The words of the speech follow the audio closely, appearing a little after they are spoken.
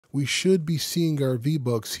we should be seeing our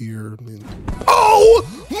V-Bucks here. Oh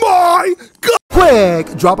my God!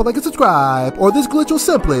 Quick, drop a like and subscribe, or this glitch will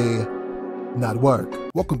simply not work.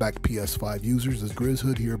 Welcome back, PS5 users. It's Grizz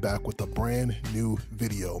Hood here, back with a brand new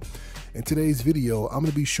video. In today's video, I'm going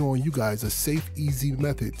to be showing you guys a safe, easy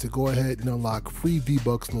method to go ahead and unlock free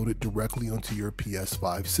V-Bucks loaded directly onto your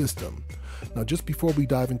PS5 system. Now, just before we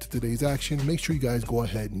dive into today's action, make sure you guys go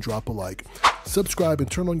ahead and drop a like, subscribe, and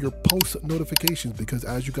turn on your post notifications, because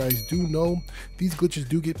as you guys do know, these glitches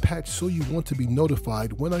do get patched, so you want to be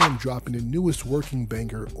notified when I am dropping the newest working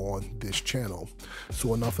banger on this channel.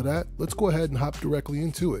 So enough of that, let's go ahead and hop directly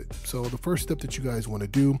into it. So the first step that you guys want to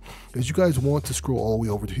do is you guys want to scroll all the way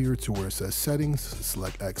over here to where it says settings,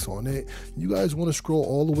 select X on it. You guys want to scroll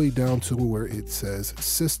all the way down to where it says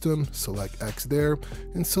system, select X there,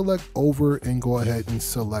 and select over and go ahead and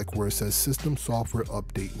select where it says system software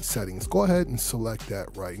update and settings. Go ahead and select that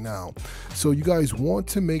right now. So you guys want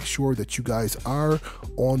to make sure that you guys are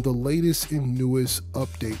on the latest and newest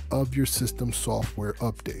update of your system software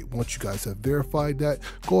update. Once you guys have verified that,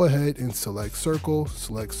 go ahead and select circle,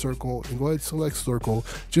 and go ahead and select circle,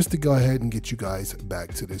 just to go ahead and get you guys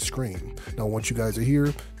back to this screen. Now, once you guys are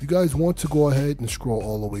here, you guys want to go ahead and scroll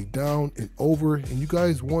all the way down and over, and you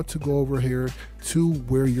guys want to go over here to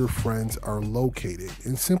where your friends are located,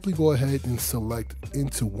 and simply go ahead and select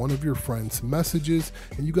into one of your friends' messages,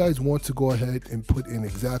 and you guys want to go ahead and put in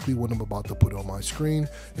exactly what I'm about to put on my screen,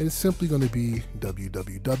 and it's simply going to be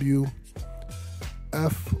www.fortuser.com.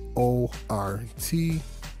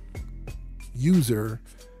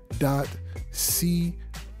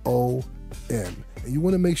 And you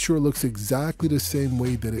want to make sure it looks exactly the same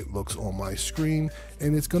way that it looks on my screen,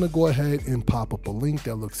 and it's going to go ahead and pop up a link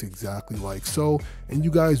that looks exactly like so, and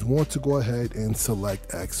you guys want to go ahead and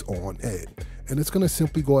select X on it, and it's going to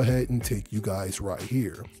simply go ahead and take you guys right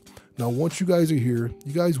here. Now, once you guys are here,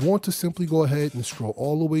 you guys want to simply go ahead and scroll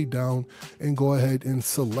all the way down and go ahead and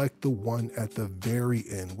select the one at the very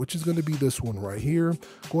end, which is going to be this one right here.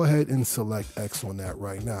 Go ahead and select X on that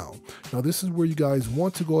right now. Now, this is where you guys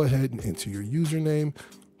want to go ahead and enter your username.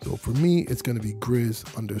 So for me, it's going to be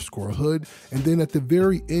Grizz_Hood. And then at the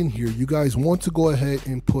very end here, you guys want to go ahead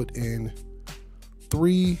and put in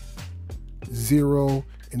 30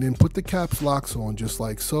 and then put the caps locks on just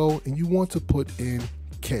like so. And you want to put in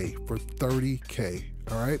K for 30K.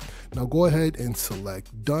 All right, now go ahead and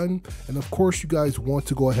select done, and of course you guys want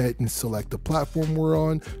to go ahead and select the platform we're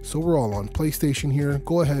on. So we're all on PlayStation here.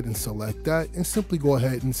 Go ahead and select that, and simply go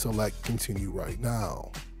ahead and select continue right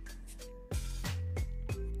now.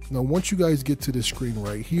 Now, once you guys get to the screen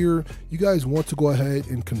right here, you guys want to go ahead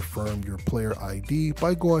and confirm your player ID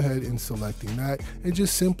by going ahead and selecting that, and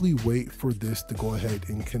just simply wait for this to go ahead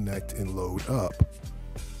and connect and load up.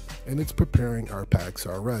 And it's preparing our packs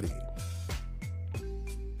already.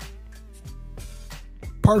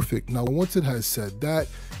 Perfect. Now, once it has said that,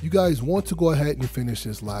 you guys want to go ahead and finish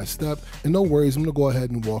this last step, and no worries, I'm going to go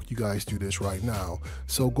ahead and walk you guys through this right now.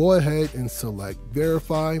 So go ahead and select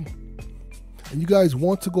verify. And you guys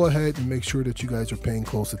want to go ahead and make sure that you guys are paying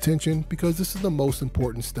close attention, because this is the most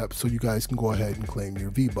important step so you guys can go ahead and claim your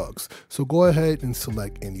V-Bucks. So go ahead and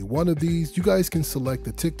select any one of these. You guys can select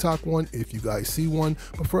the TikTok one if you guys see one,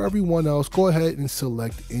 but for everyone else, go ahead and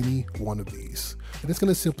select any one of these. And it's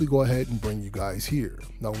going to simply go ahead and bring you guys here.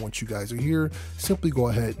 Now, once you guys are here, simply go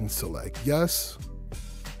ahead and select yes,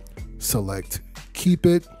 select keep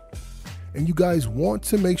it. And you guys want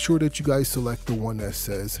to make sure that you guys select the one that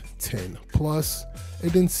says 10 plus, and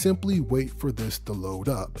then simply wait for this to load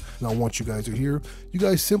up. Now, once you guys are here, you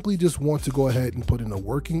guys simply just want to go ahead and put in a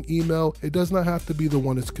working email. It does not have to be the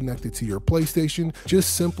one that's connected to your PlayStation,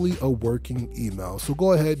 just simply a working email. So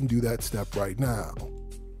go ahead and do that step right now.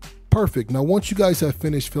 Perfect. Now, once you guys have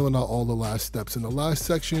finished filling out all the last steps in the last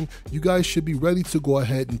section, you guys should be ready to go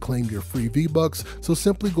ahead and claim your free V-Bucks. So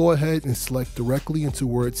simply go ahead and select directly into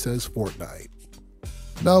where it says Fortnite.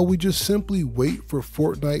 Now, we just simply wait for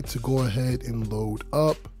Fortnite to go ahead and load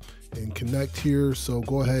up and connect here. So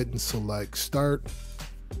go ahead and select start.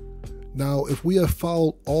 Now, if we have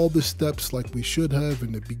followed all the steps like we should have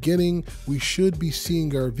in the beginning, we should be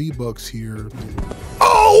seeing our V-Bucks here.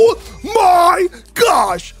 Oh my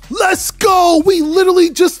gosh, let's go. We literally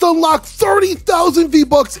just unlocked 30,000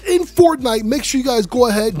 V-Bucks in Fortnite. Make sure you guys go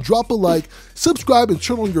ahead and drop a like, subscribe, and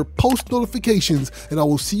turn on your post notifications, and I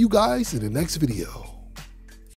will see you guys in the next video.